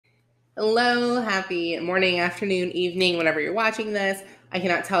Hello, happy morning, afternoon, evening, whenever you're watching this. I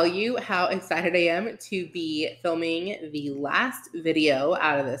cannot tell you how excited I am to be filming the last video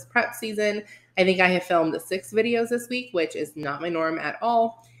out of this prep season. I think I have filmed 6 videos this week, which is not my norm at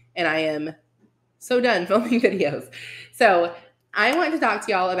all. And I am so done filming videos. So I want to talk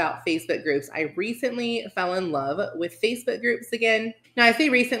to y'all about Facebook groups. I recently fell in love with Facebook groups again. Now I say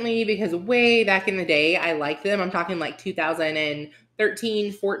recently because way back in the day, I liked them. I'm talking like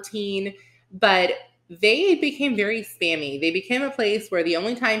 2013, 14, but they became very spammy. They became a place where the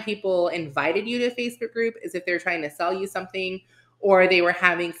only time people invited you to a Facebook group is if they're trying to sell you something, or they were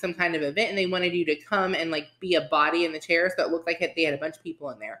having some kind of event and they wanted you to come and like be a body in the chair. So it looked like they had a bunch of people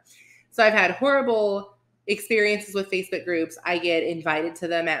in there. So I've had horrible experiences with Facebook groups. I get invited to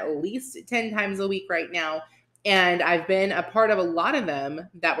them at least 10 times a week right now. And I've been a part of a lot of them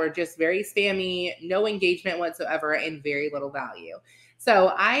that were just very spammy, no engagement whatsoever, and very little value.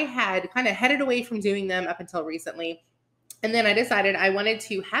 So I had kind of headed away from doing them up until recently. And then I decided I wanted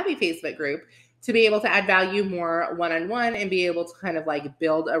to have a Facebook group to be able to add value more one-on-one and be able to kind of like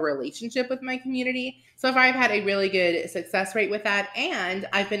build a relationship with my community. So far, I've had a really good success rate with that. And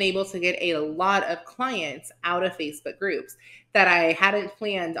I've been able to get a lot of clients out of Facebook groups that I hadn't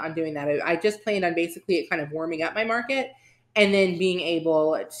planned on doing that. I just planned on basically it kind of warming up my market and then being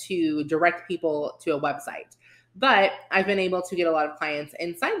able to direct people to a website. But I've been able to get a lot of clients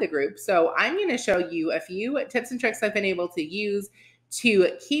inside the group. So I'm going to show you a few tips and tricks I've been able to use to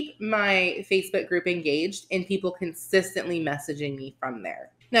keep my Facebook group engaged and people consistently messaging me from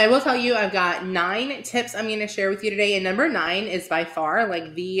there. Now, I will tell you, I've got 9 tips I'm going to share with you today. And number 9 is by far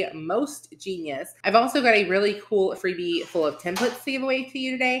like the most genius. I've also got a really cool freebie full of templates to give away to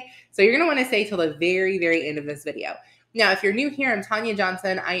you today. So you're going to want to stay till the very, very end of this video. Now, if you're new here, I'm Tanya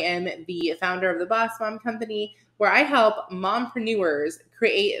Johnson. I am the founder of the Boss Mom Company, where I help mompreneurs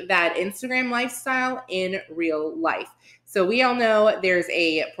create that Instagram lifestyle in real life. So we all know there's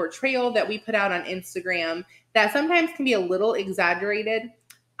a portrayal that we put out on Instagram that sometimes can be a little exaggerated.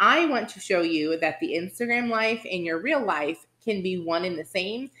 I want to show you that the Instagram life and your real life can be one and the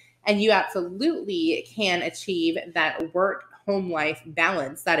same, and you absolutely can achieve that work-home life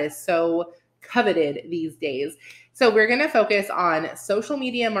balance that is so coveted these days. So we're going to focus on social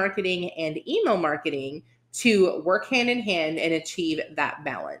media marketing and email marketing to work hand in hand and achieve that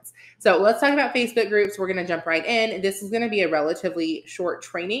balance. So let's talk about Facebook groups. We're going to jump right in. This is going to be a relatively short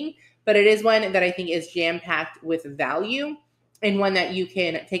training, but it is one that I think is jam-packed with value and one that you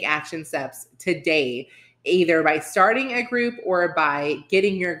can take action steps today, either by starting a group or by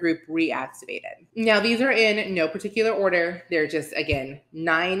getting your group reactivated. Now, these are in no particular order. They're just, again,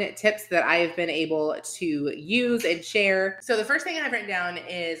 9 tips that I have been able to use and share. So the first thing I've written down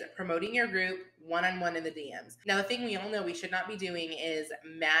is promoting your group one-on-one in the DMs. Now, the thing we all know we should not be doing is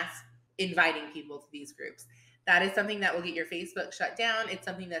mass inviting people to these groups. That is something that will get your Facebook shut down. It's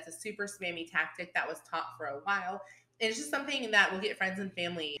something that's a super spammy tactic that was taught for a while. It's just something that will get friends and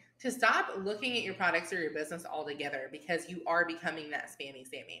family to stop looking at your products or your business altogether because you are becoming that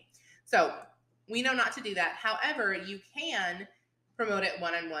spammy. So we know not to do that. However, you can promote it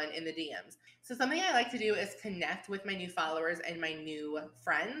one-on-one in the DMs. So something I like to do is connect with my new followers and my new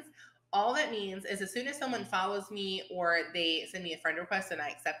friends. All that means is as soon as someone follows me or they send me a friend request and I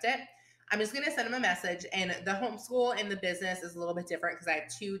accept it, I'm just going to send them a message. And the homeschool and the business is a little bit different because I have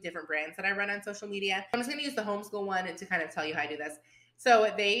 2 different brands that I run on social media. I'm just going to use the homeschool one to kind of tell you how I do this. So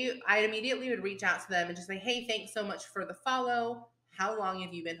I immediately would reach out to them and just say, hey, thanks so much for the follow. How long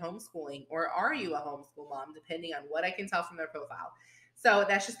have you been homeschooling? Or are you a homeschool mom, depending on what I can tell from their profile? So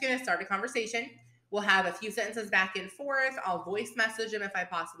that's just going to start a conversation. We'll have a few sentences back and forth. I'll voice message them if I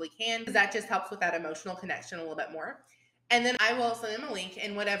possibly can, because that just helps with that emotional connection a little bit more. And then I will send them a link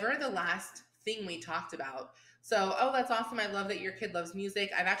and whatever the last thing we talked about. So, oh, that's awesome. I love that your kid loves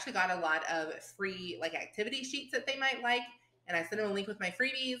music. I've actually got a lot of free like activity sheets that they might like. And I send them a link with my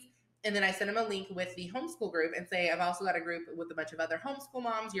freebies. And then I send them a link with the homeschool group and say, I've also got a group with a bunch of other homeschool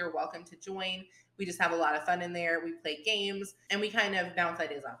moms. You're welcome to join. We just have a lot of fun in there. We play games and we kind of bounce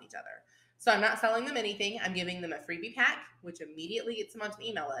ideas off each other. So I'm not selling them anything. I'm giving them a freebie pack, which immediately gets them onto an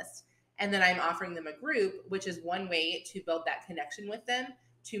email list. And then I'm offering them a group, which is one way to build that connection with them,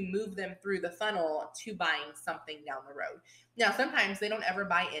 to move them through the funnel to buying something down the road. Now, sometimes they don't ever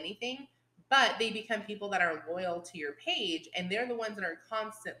buy anything, but they become people that are loyal to your page, and they're the ones that are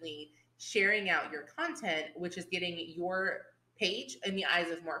constantly sharing out your content, which is getting your page in the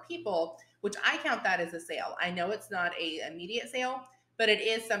eyes of more people, which I count that as a sale. I know it's not an immediate sale, but it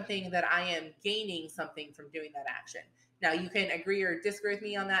is something that I am gaining something from doing that action. Now, you can agree or disagree with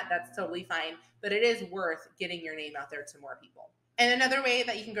me on that. That's totally fine, but it is worth getting your name out there to more people. And another way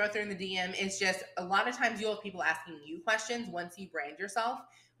that you can grow through in the DM is just a lot of times you'll have people asking you questions once you brand yourself.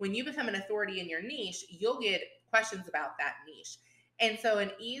 When you become an authority in your niche, you'll get questions about that niche. And so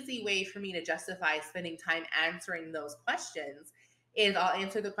an easy way for me to justify spending time answering those questions is I'll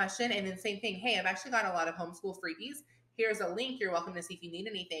answer the question and then same thing. Hey, I've actually got a lot of homeschool freebies. Here's a link. You're welcome to see if you need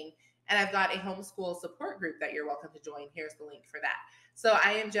anything. And I've got a homeschool support group that you're welcome to join. Here's the link for that. So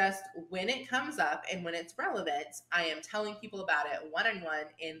I am just, when it comes up and when it's relevant, I am telling people about it one-on-one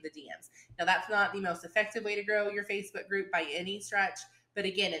in the DMs. Now, that's not the most effective way to grow your Facebook group by any stretch. But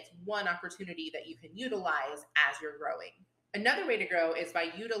again, it's one opportunity that you can utilize as you're growing. Another way to grow is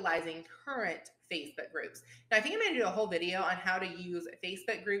by utilizing current Facebook groups. Now, I think I'm going to do a whole video on how to use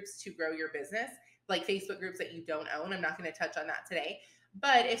Facebook groups to grow your business, like Facebook groups that you don't own. I'm not going to touch on that today.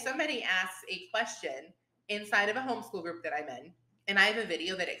 But if somebody asks a question inside of a homeschool group that I'm in, and I have a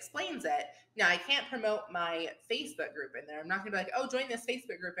video that explains it, now I can't promote my Facebook group in there. I'm not going to be like, oh, join this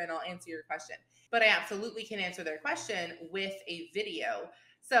Facebook group and I'll answer your question. But I absolutely can answer their question with a video.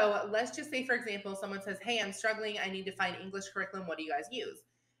 So let's just say, for example, someone says, hey, I'm struggling. I need to find English curriculum. What do you guys use?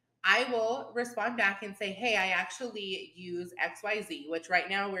 I will respond back and say, hey, I actually use XYZ, which right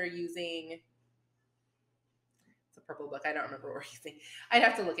now we're using, it's a purple book. I don't remember what we're using. I'd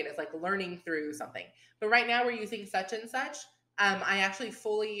have to look at it. It's like learning through something. But right now we're using such and such. I actually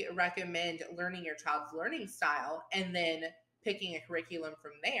fully recommend learning your child's learning style and then picking a curriculum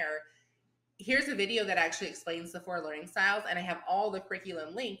from there. Here's a video that actually explains the 4 learning styles, and I have all the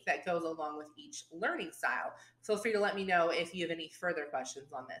curriculum link that goes along with each learning style. Feel free to let me know if you have any further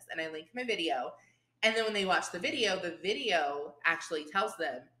questions on this. And I link my video. And then when they watch the video actually tells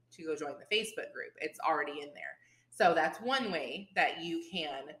them to go join the Facebook group. It's already in there. So that's one way that you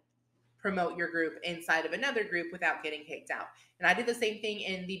can promote your group inside of another group without getting kicked out. And I do the same thing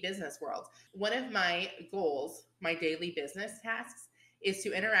in the business world. One of my goals, my daily business tasks, is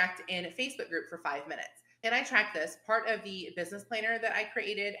to interact in a Facebook group for 5 minutes. And I track this. Part of the business planner that I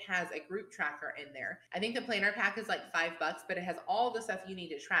created has a group tracker in there. I think the planner pack is like $5, but it has all the stuff you need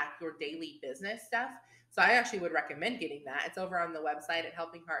to track your daily business stuff. So I actually would recommend getting that. It's over on the website at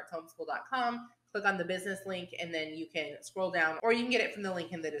helpingheartshomeschool.com. Click on the business link and then you can scroll down, or you can get it from the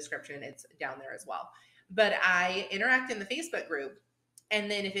link in the description. It's down there as well. But I interact in the Facebook group.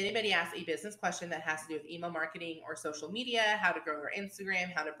 And then if anybody asks a business question that has to do with email marketing or social media, how to grow their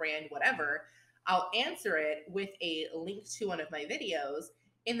Instagram, how to brand, whatever, I'll answer it with a link to one of my videos.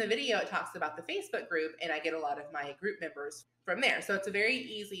 In the video, it talks about the Facebook group, and I get a lot of my group members from there. So it's a very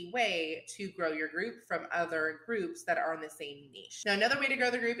easy way to grow your group from other groups that are in the same niche. Now, another way to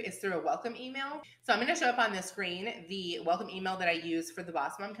grow the group is through a welcome email. So I'm going to show up on the screen the welcome email that I use for the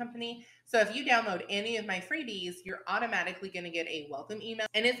Boss Mom Company. So if you download any of my freebies, you're automatically going to get a welcome email,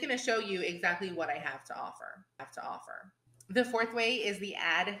 and it's going to show you exactly what I have to offer. The 4th way is the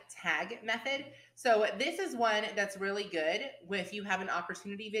add tag method. So this is one that's really good if you have an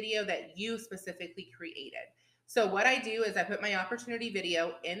opportunity video that you specifically created. So what I do is I put my opportunity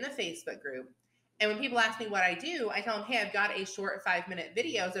video in the Facebook group. And when people ask me what I do, I tell them, hey, I've got a short 5-minute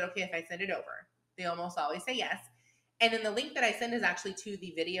video. Is it okay if I send it over? They almost always say yes. And then the link that I send is actually to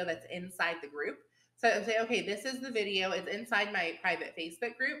the video that's inside the group. So I say, okay, this is the video. It's inside my private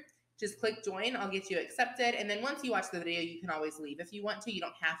Facebook group. Just click join. I'll get you accepted. And then once you watch the video, you can always leave if you want to. You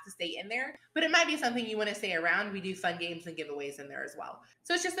don't have to stay in there, but it might be something you want to stay around. We do fun games and giveaways in there as well.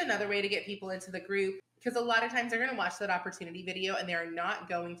 So it's just another way to get people into the group, because a lot of times they're going to watch that opportunity video and they're not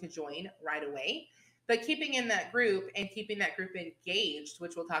going to join right away. But keeping in that group and keeping that group engaged,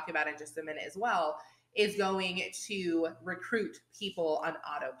 which we'll talk about in just a minute as well, is going to recruit people on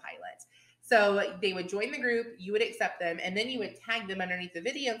autopilot. So they would join the group, you would accept them, and then you would tag them underneath the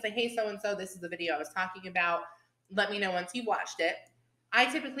video and say, hey, so-and-so, this is the video I was talking about. Let me know once you watched it. I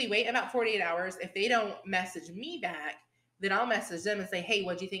typically wait about 48 hours. If they don't message me back, then I'll message them and say, hey,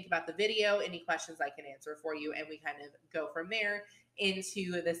 what'd you think about the video? Any questions I can answer for you? And we kind of go from there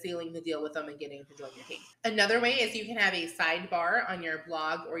into the sealing the deal with them and getting them to join your team. Another way is you can have a sidebar on your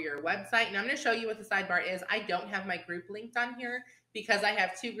blog or your website. And I'm going to show you what the sidebar is. I don't have my group linked on here because I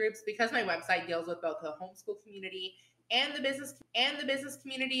have 2 groups, because my website deals with both the homeschool community and the business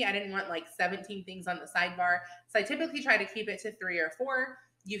community. I didn't want like 17 things on the sidebar. So I typically try to keep it to 3 or 4.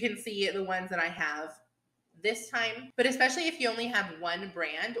 You can see the ones that I have this time, but especially if you only have one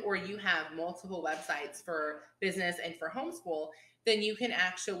brand or you have multiple websites for business and for homeschool, then you can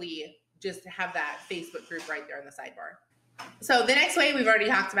actually just have that Facebook group right there in the sidebar. So the next way we've already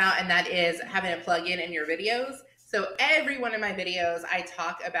talked about, and that is having a plugin in your videos. So every one of my videos, I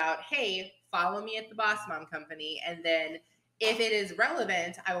talk about, hey, follow me at the Boss Mom Company. And then If it is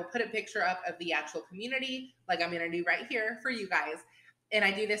relevant, I will put a picture up of the actual community, like I'm going to do right here for you guys. And I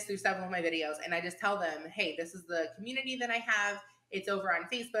do this through several of my videos. And I just tell them, hey, this is the community that I have. It's over on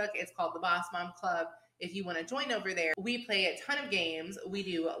Facebook. It's called the Boss Mom Club. If you want to join over there, we play a ton of games. We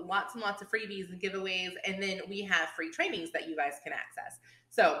do lots and lots of freebies and giveaways. And then we have free trainings that you guys can access.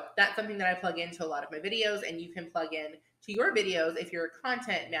 So that's something that I plug into a lot of my videos. And you can plug in to your videos if your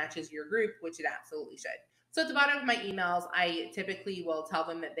content matches your group, which it absolutely should. So at the bottom of my emails, I typically will tell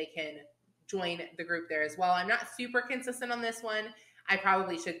them that they can join the group there as well. I'm not super consistent on this one. I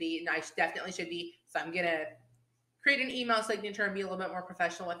probably should be, and I definitely should be. So I'm going to create an email signature and be a little bit more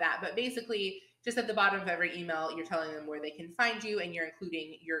professional with that. But basically, just at the bottom of every email, you're telling them where they can find you, and you're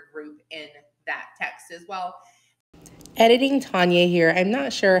including your group in that text as well. Editing Tanya here. I'm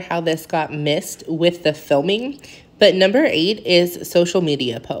not sure how this got missed with the filming, but number 8 is social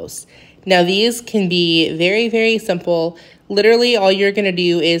media posts. Now, these can be very, very simple. Literally, all you're going to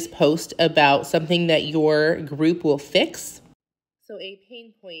do is post about something that your group will fix. So a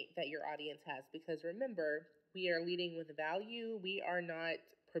pain point that your audience has, because remember, we are leading with value. We are not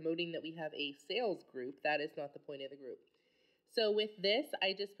promoting that we have a sales group. That is not the point of the group. So with this,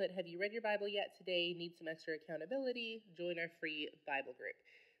 I just put, have you read your Bible yet today? Need some extra accountability? Join our free Bible group.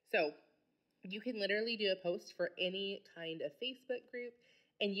 So you can literally do a post for any kind of Facebook group,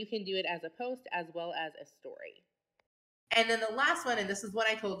 and you can do it as a post as well as a story. And then the last one, and this is what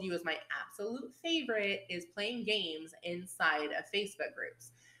I told you is my absolute favorite, is playing games inside of Facebook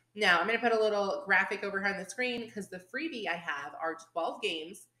groups. Now, I'm going to put a little graphic over here on the screen because the freebie I have are 12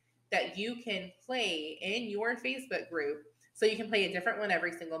 games that you can play in your Facebook group. So you can play a different one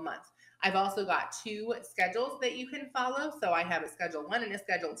every single month. I've also got 2 schedules that you can follow. So I have a schedule 1 and a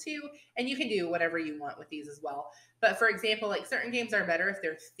schedule 2, and you can do whatever you want with these as well. But for example, like certain games are better if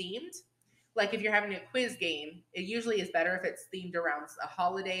they're themed. Like if you're having a quiz game, it usually is better if it's themed around a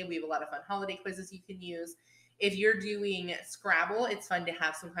holiday. We have a lot of fun holiday quizzes you can use. If you're doing Scrabble, it's fun to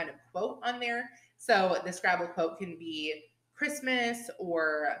have some kind of quote on there. So the Scrabble quote can be Christmas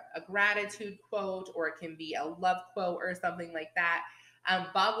or a gratitude quote, or it can be a love quote or something like that.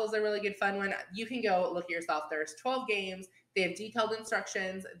 Boggle's a really good fun one. You can go look at yourself. There's 12 games. They have detailed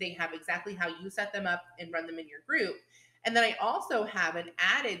instructions. They have exactly how you set them up and run them in your group. And then I also have an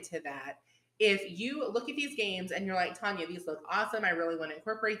added to that. If you look at these games and you're like, Tanya, these look awesome, I really want to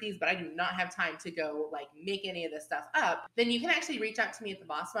incorporate these, but I do not have time to go like make any of this stuff up, then you can actually reach out to me at the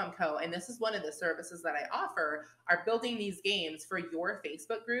Boss Mom Co. And this is one of the services that I offer, are building these games for your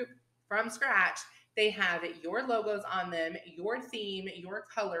Facebook group from scratch. They have your logos on them, your theme, your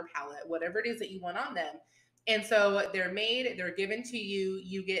color palette, whatever it is that you want on them. And so they're made, they're given to you,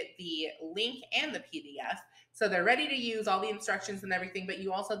 you get the link and the PDF. So they're ready to use, all the instructions and everything, but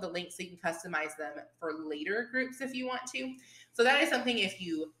you also have the links so you can customize them for later groups if you want to. So that is something, if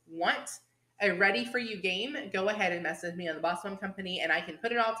you want a ready for you game, go ahead and message me on the Boss Mom Company and I can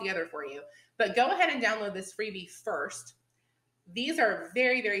put it all together for you. But go ahead and download this freebie first. These are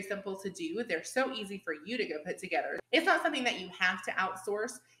very, very simple to do. They're so easy for you to go put together. It's not something that you have to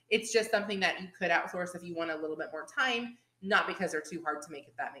outsource. It's just something that you could outsource if you want a little bit more time, not because they're too hard to make,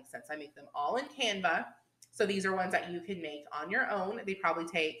 if that makes sense. I make them all in Canva. So these are ones that you can make on your own. They probably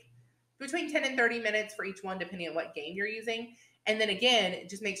take between 10 and 30 minutes for each one, depending on what game you're using. And then again,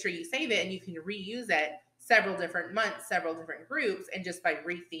 just make sure you save it and you can reuse it several different months, several different groups, and just by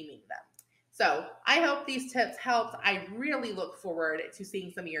retheming them. So I hope these tips helped. I really look forward to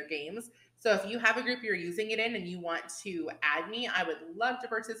seeing some of your games. So if you have a group you're using it in and you want to add me, I would love to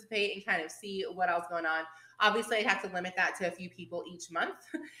participate and kind of see what else is going on. Obviously, I'd have to limit that to a few people each month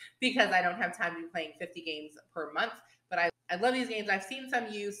because I don't have time to be playing 50 games per month. But I love these games. I've seen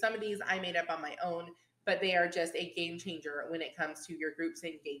some used. Some of these I made up on my own, but they are just a game changer when it comes to your group's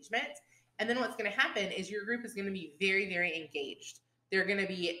engagement. And then what's going to happen is your group is going to be very, very engaged. They're going to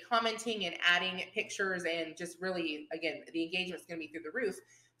be commenting and adding pictures, and just really, again, the engagement is going to be through the roof.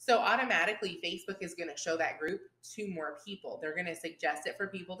 So automatically, Facebook is going to show that group to more people. They're going to suggest it for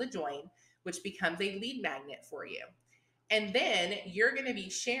people to join, which becomes a lead magnet for you. And then you're going to be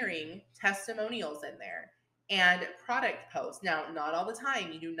sharing testimonials in there and product posts. Now, not all the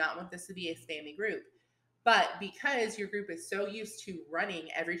time. You do not want this to be a spammy group. But because your group is so used to running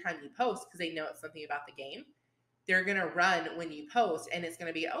every time you post, because they know it's something about the game, they're going to run when you post, and it's going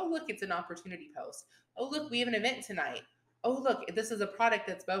to be, oh, look, it's an opportunity post. Oh, look, we have an event tonight. Oh, look, this is a product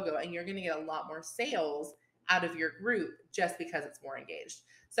that's BOGO, and you're going to get a lot more sales out of your group just because it's more engaged.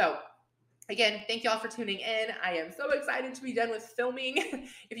 So again, thank you all for tuning in. I am so excited to be done with filming.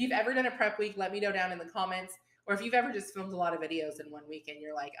 If you've ever done a prep week, let me know down in the comments. Or if you've ever just filmed a lot of videos in one week and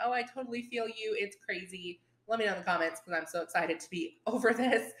you're like, oh, I totally feel you, it's crazy, Let me know in the comments because I'm so excited to be over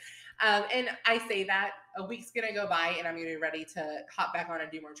this. And I say that a week's going to go by and I'm going to be ready to hop back on and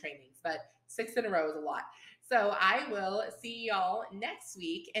do more trainings. But 6 in a row is a lot. So I will see y'all next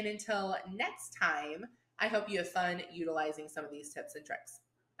week. And until next time, I hope you have fun utilizing some of these tips and tricks.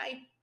 Bye.